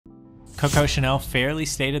Coco Chanel fairly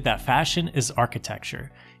stated that fashion is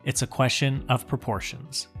architecture. It's a question of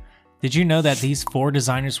proportions. Did you know that these 4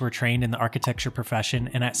 designers were trained in the architecture profession,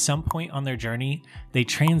 and at some point on their journey, they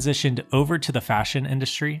transitioned over to the fashion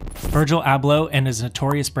industry? Virgil Abloh and his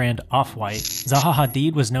notorious brand Off-White. Zaha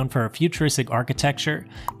Hadid was known for a futuristic architecture,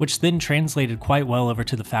 which then translated quite well over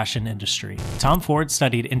to the fashion industry. Tom Ford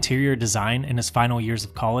studied interior design in his final years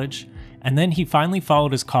of college, and then he finally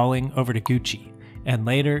followed his calling over to Gucci, and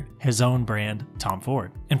later his own brand, Tom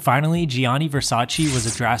Ford. And finally, Gianni Versace was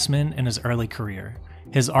a draftsman in his early career.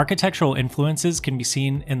 His architectural influences can be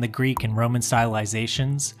seen in the Greek and Roman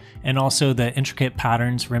stylizations, and also the intricate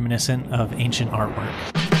patterns reminiscent of ancient artwork.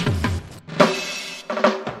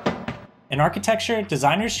 In architecture,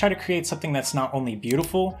 designers try to create something that's not only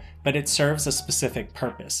beautiful, but it serves a specific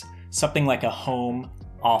purpose, something like a home,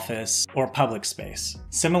 office, or public space.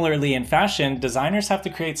 Similarly, in fashion, designers have to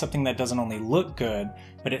create something that doesn't only look good,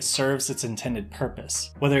 but it serves its intended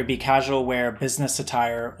purpose, whether it be casual wear, business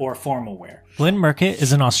attire, or formal wear. Glenn Murcutt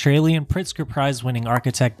is an Australian Pritzker Prize-winning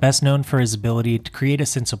architect best known for his ability to create a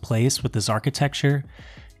sense of place with his architecture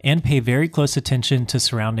and pay very close attention to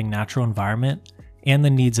surrounding natural environment and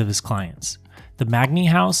the needs of his clients. The Magny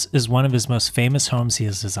House is one of his most famous homes he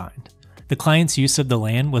has designed. The client's use of the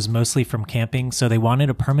land was mostly from camping, so they wanted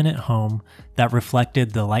a permanent home that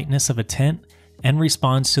reflected the lightness of a tent and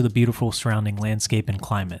responds to the beautiful surrounding landscape and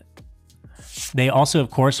climate. They also, of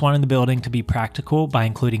course, wanted the building to be practical by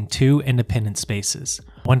including 2 independent spaces,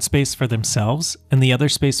 one space for themselves and the other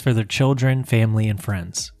space for their children, family, and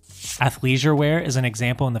friends. Athleisure wear is an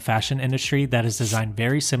example in the fashion industry that is designed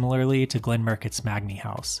very similarly to Glenn Murcutt's Magny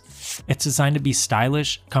House. It's designed to be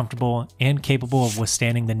stylish, comfortable, and capable of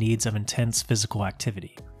withstanding the needs of intense physical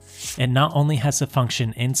activity. It not only has to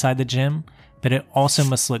function inside the gym, but it also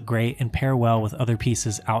must look great and pair well with other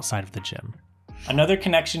pieces outside of the gym. Another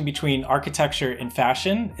connection between architecture and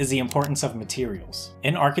fashion is the importance of materials.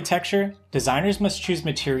 In architecture, designers must choose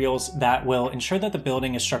materials that will ensure that the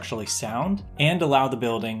building is structurally sound and allow the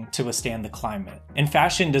building to withstand the climate. In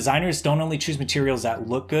fashion, designers don't only choose materials that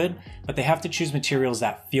look good, but they have to choose materials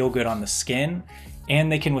that feel good on the skin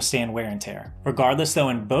and they can withstand wear and tear. Regardless though,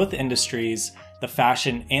 in both industries, the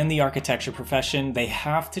fashion and the architecture profession, they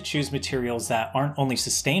have to choose materials that aren't only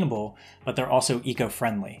sustainable, but they're also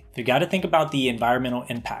eco-friendly. You got to think about the environmental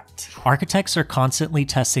impact. Architects are constantly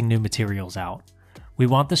testing new materials out. We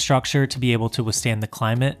want the structure to be able to withstand the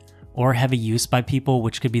climate or heavy use by people,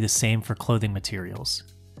 which could be the same for clothing materials.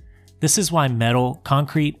 This is why metal,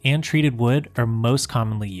 concrete, and treated wood are most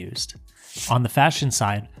commonly used. On the fashion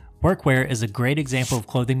side, workwear is a great example of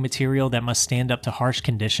clothing material that must stand up to harsh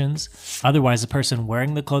conditions, otherwise the person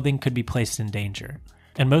wearing the clothing could be placed in danger.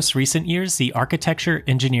 In most recent years, the architecture,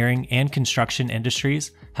 engineering, and construction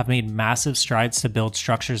industries have made massive strides to build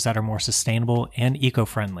structures that are more sustainable and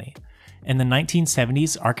eco-friendly. In the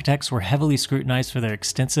 1970s, architects were heavily scrutinized for their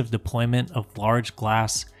extensive deployment of large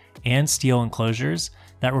glass and steel enclosures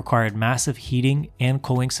that required massive heating and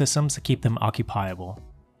cooling systems to keep them occupiable.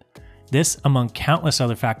 This, among countless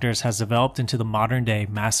other factors, has developed into the modern-day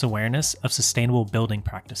mass awareness of sustainable building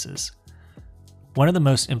practices. One of the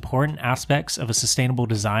most important aspects of a sustainable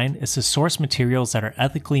design is to source materials that are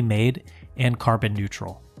ethically made and carbon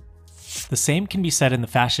neutral. The same can be said in the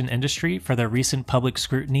fashion industry for their recent public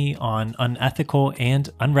scrutiny on unethical and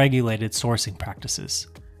unregulated sourcing practices.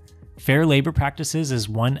 Fair labor practices is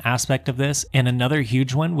one aspect of this, and another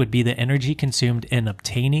huge one would be the energy consumed in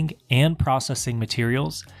obtaining and processing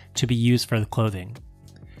materials to be used for the clothing.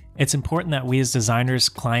 It's important that we as designers,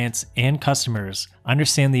 clients, and customers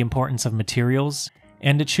understand the importance of materials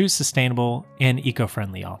and to choose sustainable and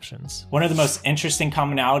eco-friendly options. One of the most interesting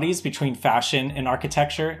commonalities between fashion and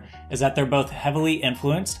architecture is that they're both heavily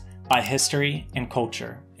influenced by history and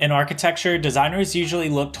culture. In architecture, designers usually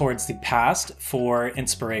look towards the past for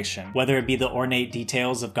inspiration, whether it be the ornate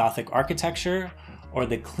details of Gothic architecture or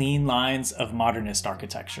the clean lines of modernist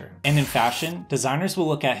architecture. And in fashion, designers will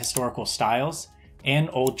look at historical styles and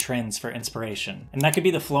old trends for inspiration. And that could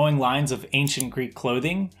be the flowing lines of ancient Greek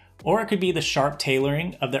clothing, or it could be the sharp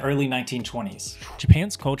tailoring of the early 1920s.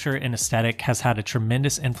 Japan's culture and aesthetic has had a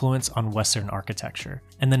tremendous influence on Western architecture.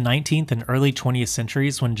 In the 19th and early 20th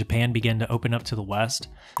centuries, when Japan began to open up to the West,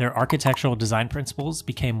 their architectural design principles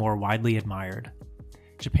became more widely admired.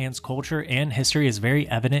 Japan's culture and history is very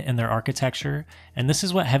evident in their architecture, and this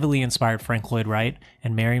is what heavily inspired Frank Lloyd Wright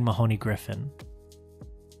and Mary Mahoney Griffin.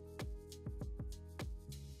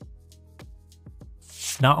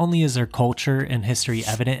 Not only is their culture and history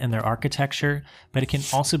evident in their architecture, but it can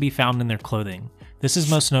also be found in their clothing. This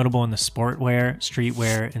is most notable in the sportwear,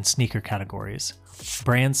 streetwear, and sneaker categories.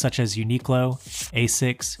 Brands such as Uniqlo,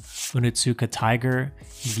 Asics, Onitsuka Tiger,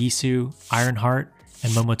 Gisu, Ironheart,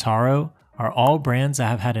 and Momotaro are all brands that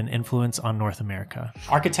have had an influence on North America.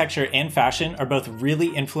 Architecture and fashion are both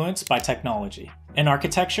really influenced by technology. In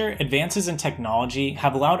architecture, advances in technology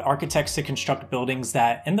have allowed architects to construct buildings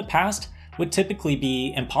that, in the past, would typically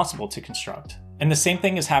be impossible to construct. And the same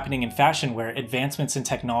thing is happening in fashion, where advancements in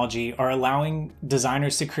technology are allowing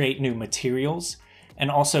designers to create new materials and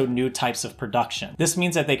also new types of production. This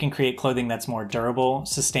means that they can create clothing that's more durable,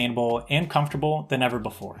 sustainable, and comfortable than ever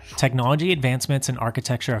before. Technology advancements in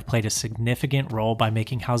architecture have played a significant role by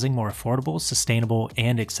making housing more affordable, sustainable,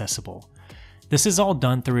 and accessible. This is all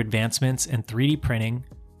done through advancements in 3D printing,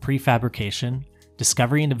 prefabrication,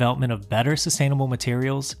 discovery and development of better sustainable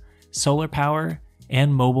materials, solar power,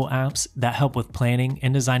 and mobile apps that help with planning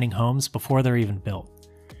and designing homes before they're even built.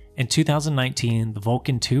 In 2019, the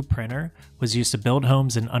Vulcan 2 printer was used to build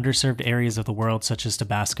homes in underserved areas of the world such as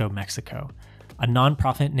Tabasco, Mexico. A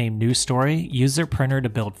nonprofit named News Story used their printer to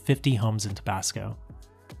build 50 homes in Tabasco.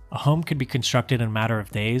 A home could be constructed in a matter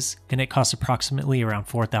of days, and it cost approximately around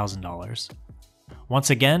 $4,000. Once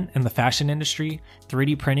again, in the fashion industry,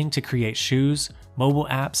 3D printing to create shoes, mobile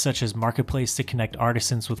apps such as Marketplace to connect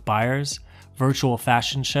artisans with buyers, virtual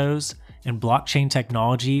fashion shows, and blockchain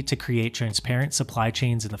technology to create transparent supply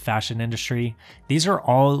chains in the fashion industry, these are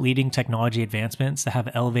all leading technology advancements that have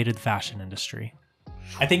elevated the fashion industry.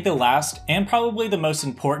 I think the last and probably the most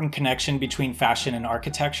important connection between fashion and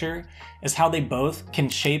architecture is how they both can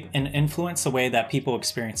shape and influence the way that people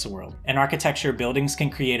experience the world. In architecture, buildings can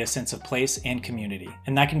create a sense of place and community,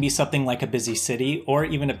 and that can be something like a busy city or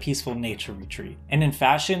even a peaceful nature retreat. And in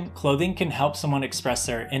fashion, clothing can help someone express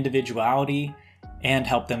their individuality and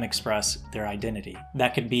help them express their identity.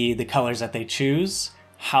 That could be the colors that they choose,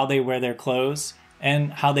 how they wear their clothes,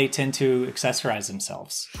 and how they tend to accessorize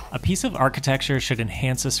themselves. A piece of architecture should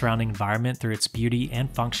enhance the surrounding environment through its beauty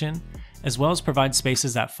and function, as well as provide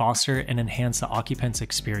spaces that foster and enhance the occupants'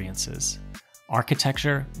 experiences.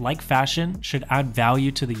 Architecture, like fashion, should add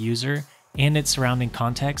value to the user and its surrounding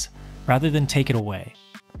context rather than take it away.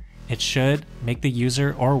 It should make the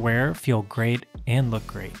user or wearer feel great and look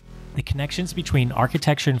great. The connections between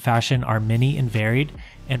architecture and fashion are many and varied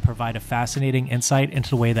and provide a fascinating insight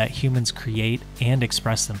into the way that humans create and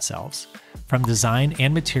express themselves. From design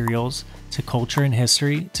and materials, to culture and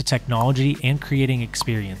history, to technology and creating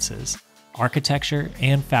experiences, architecture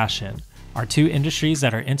and fashion are two industries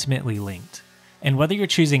that are intimately linked. And whether you're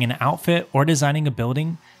choosing an outfit or designing a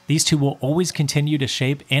building, these two will always continue to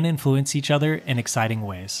shape and influence each other in exciting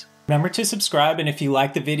ways. Remember to subscribe, and if you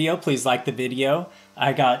like the video, please like the video.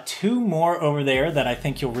 I got 2 more over there that I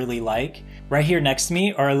think you'll really like. Right here next to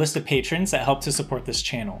me are a list of patrons that help to support this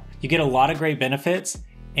channel. You get a lot of great benefits,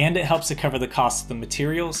 and it helps to cover the cost of the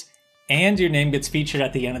materials, and your name gets featured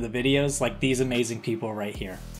at the end of the videos like these amazing people right here.